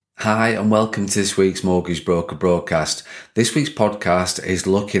Hi and welcome to this week's Mortgage Broker broadcast. This week's podcast is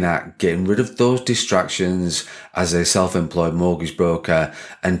looking at getting rid of those distractions as a self-employed mortgage broker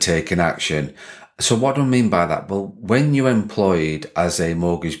and taking action. So what do I mean by that? Well, when you're employed as a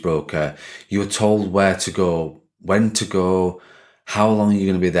mortgage broker, you're told where to go, when to go, how long you're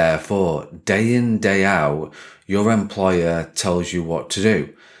going to be there for. Day in, day out, your employer tells you what to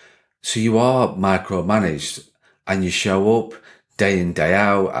do. So you are micromanaged and you show up day in, day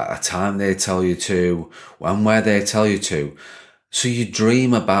out at a time they tell you to and where they tell you to. So you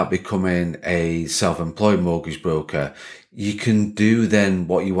dream about becoming a self-employed mortgage broker. You can do then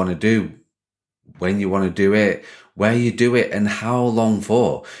what you want to do, when you want to do it, where you do it, and how long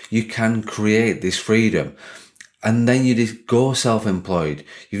for. You can create this freedom. And then you just go self-employed.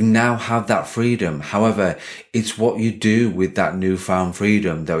 You now have that freedom. However, it's what you do with that newfound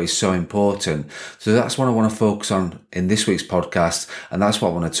freedom that is so important. So that's what I want to focus on in this week's podcast. And that's what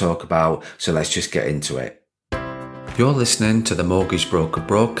I want to talk about. So let's just get into it. You're listening to the Mortgage Broker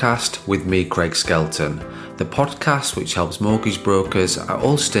broadcast with me, Craig Skelton, the podcast which helps mortgage brokers at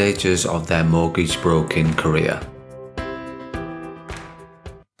all stages of their mortgage broking career.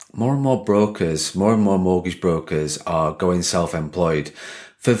 More and more mortgage brokers are going self-employed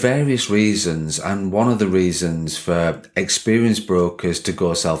for various reasons. And one of the reasons for experienced brokers to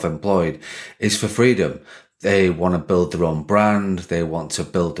go self-employed is for freedom. They want to build their own brand. They want to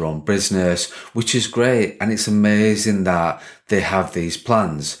build their own business, which is great. And it's amazing that they have these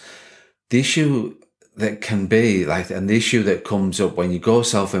plans. The issue that can be and the issue that comes up when you go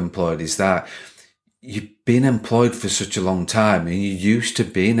self-employed is that you've been employed for such a long time and you're used to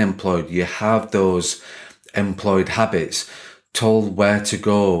being employed. You have those employed habits, told where to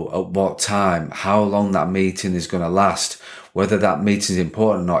go, at what time, how long that meeting is going to last. Whether that meeting is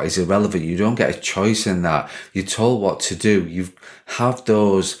important or not is irrelevant. You don't get a choice in that. You're told what to do. You have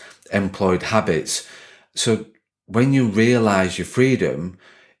those employed habits. So when you realize your freedom,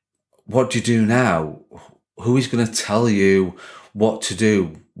 what do you do now? Who is going to tell you what to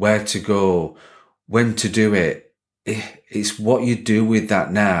do, where to go, when to do it? It's what you do with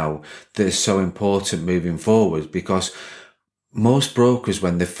that now that is so important moving forward, because most brokers,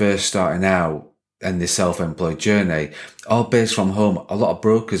 when they're first starting out in the self-employed journey, are based from home. A lot of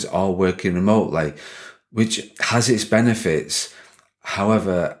brokers are working remotely, which has its benefits.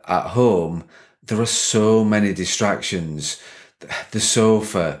 However, at home, there are so many distractions. The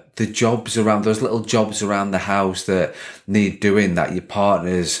sofa, the jobs around, those little jobs around the house that need doing, that your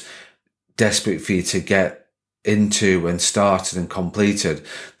partner's desperate for you to get into and started and completed.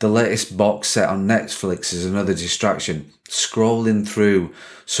 The latest box set on Netflix is another distraction. Scrolling through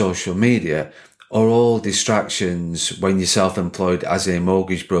social media are all distractions when you're self-employed as a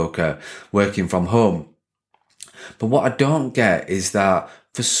mortgage broker working from home. But what I don't get is that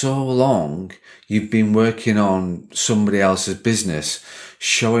for so long, you've been working on somebody else's business,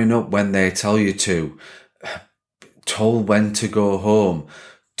 showing up when they tell you to, told when to go home,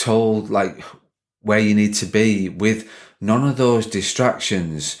 told where you need to be, with none of those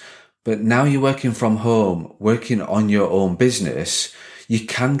distractions. But now you're working from home, working on your own business, you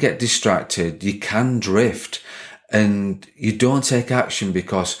can get distracted, you can drift, and you don't take action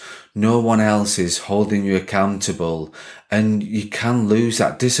because no one else is holding you accountable, and you can lose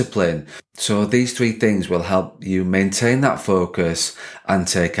that discipline. So these three things will help you maintain that focus and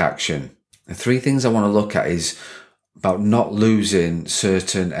take action. The three things I want to look at is about not losing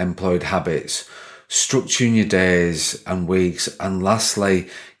certain employed habits, structuring your days and weeks, and lastly,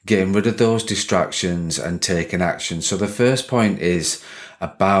 getting rid of those distractions and taking action. So the first point is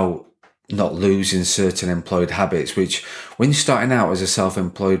about not losing certain employed habits, which when you're starting out as a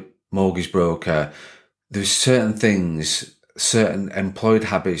self-employed mortgage broker, there's certain things, certain employed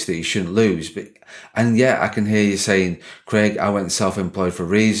habits that you shouldn't lose. And yet I can hear you saying, Craig, I went self-employed for a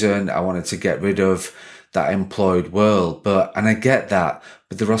reason. I wanted to get rid of that employed world. And I get that,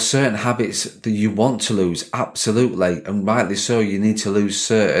 but there are certain habits that you want to lose. Absolutely. And rightly so. You need to lose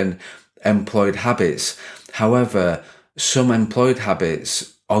certain employed habits. However, some employed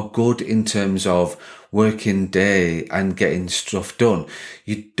habits are good in terms of working day and getting stuff done.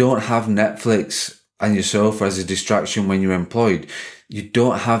 You don't have Netflix and your sofa as a distraction when you're employed. You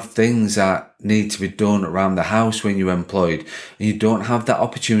don't have things that need to be done around the house when you're employed. And you don't have that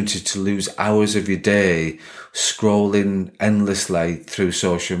opportunity to lose hours of your day scrolling endlessly through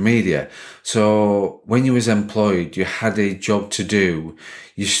social media. So when you was employed, you had a job to do.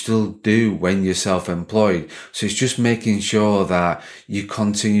 You still do when you're self-employed. So it's just making sure that you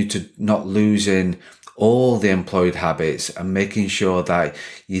continue to not losing all the employed habits and making sure that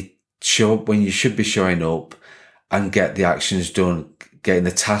you show up when you should be showing up and get the actions done. getting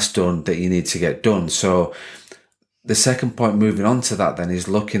the task done that you need to get done. So the second point moving on to that then is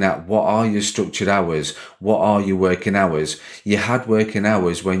looking at what are your structured hours? What are your working hours? You had working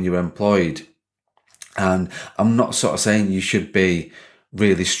hours when you were employed. And I'm not sort of saying you should be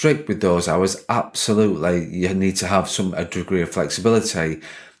really strict with those hours. Absolutely, you need to have a degree of flexibility.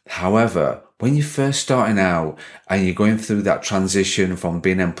 However, when you're first starting out and you're going through that transition from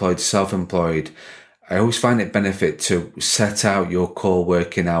being employed to self-employed, I always find it benefit to set out your core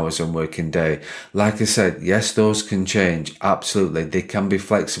working hours and working day. Like I said, yes, those can change. Absolutely. They can be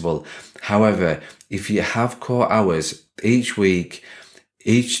flexible. However, if you have core hours each week,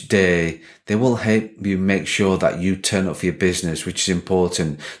 each day, they will help you make sure that you turn up for your business, which is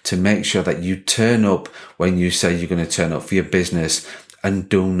important, to make sure that you turn up when you say you're going to turn up for your business, and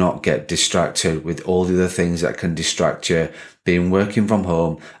do not get distracted with all the other things that can distract you, being working from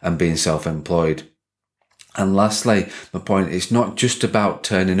home and being self-employed. And lastly, my point is not just about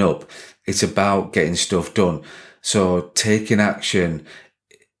turning up. It's about getting stuff done. So taking action.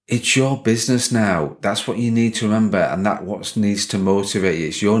 It's your business now. That's what you need to remember. And that's what needs to motivate you.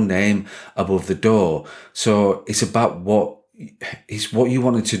 It's your name above the door. So it's about what you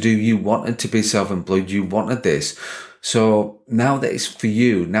wanted to do. You wanted to be self-employed. You wanted this. So now that it's for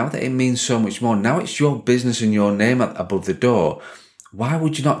you, now that it means so much more, now it's your business and your name above the door. Why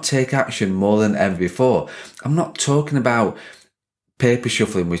would you not take action more than ever before? I'm not talking about paper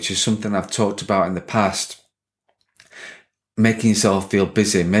shuffling, which is something I've talked about in the past. Making yourself feel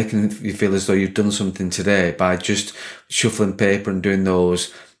busy, making you feel as though you've done something today by just shuffling paper and doing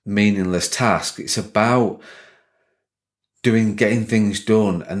those meaningless tasks. It's about getting things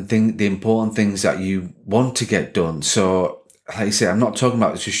done and the important things that you want to get done. So, like I say, I'm not talking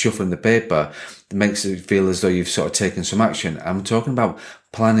about just shuffling the paper that makes it feel as though you've sort of taken some action. I'm talking about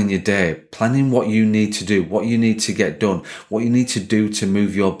planning your day, planning what you need to do, what you need to get done, what you need to do to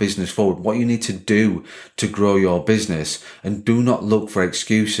move your business forward, what you need to do to grow your business. And do not look for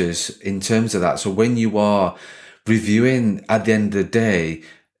excuses in terms of that. So when you are reviewing at the end of the day,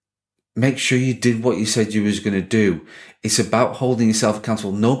 make sure you did what you said you was going to do. It's about holding yourself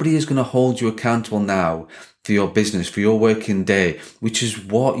accountable. Nobody is going to hold you accountable now for your business, for your working day, which is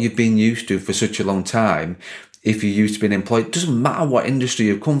what you've been used to for such a long time. If you're used to being employed, it doesn't matter what industry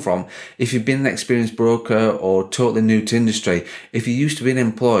you've come from. If you've been an experienced broker or totally new to industry, if you're used to being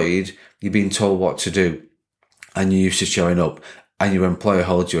employed, you're being told what to do and you're used to showing up and your employer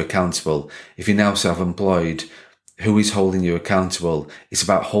holds you accountable. If you're now self-employed, who is holding you accountable? It's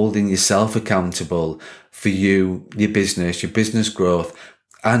about holding yourself accountable for you, your business growth,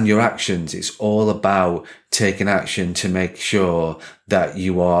 and your actions. It's all about taking action to make sure that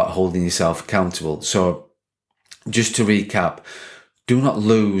you are holding yourself accountable. So just to recap, do not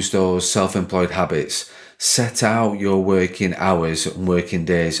lose those self-employed habits. Set out your working hours and working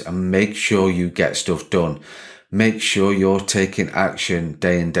days and make sure you get stuff done. Make sure you're taking action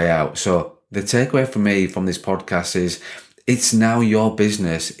day in, day out. So the takeaway for me from this podcast is it's now your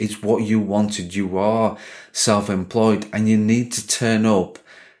business. It's what you wanted. You are self-employed and you need to turn up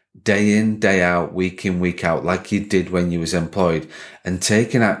day in, day out, week in, week out, like you did when you was employed. And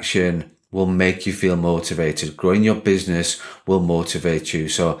taking action will make you feel motivated. Growing your business will motivate you.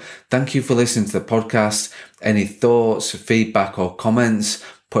 So thank you for listening to the podcast. Any thoughts, feedback or comments,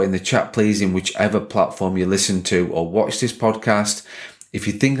 put in the chat, please, in whichever platform you listen to or watch this podcast. If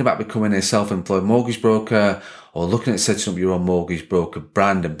you're thinking about becoming a self-employed mortgage broker or looking at setting up your own mortgage broker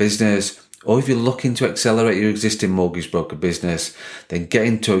brand and business, or if you're looking to accelerate your existing mortgage broker business, then get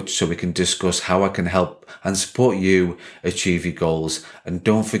in touch so we can discuss how I can help and support you achieve your goals. And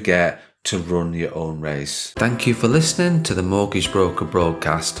don't forget to run your own race. Thank you for listening to the Mortgage Broker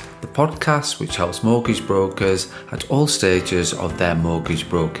Broadcast, the podcast which helps mortgage brokers at all stages of their mortgage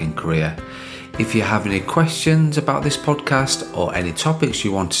broking career. If you have any questions about this podcast or any topics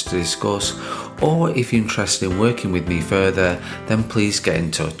you want us to discuss, or if you're interested in working with me further, then please get in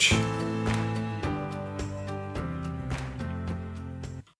touch.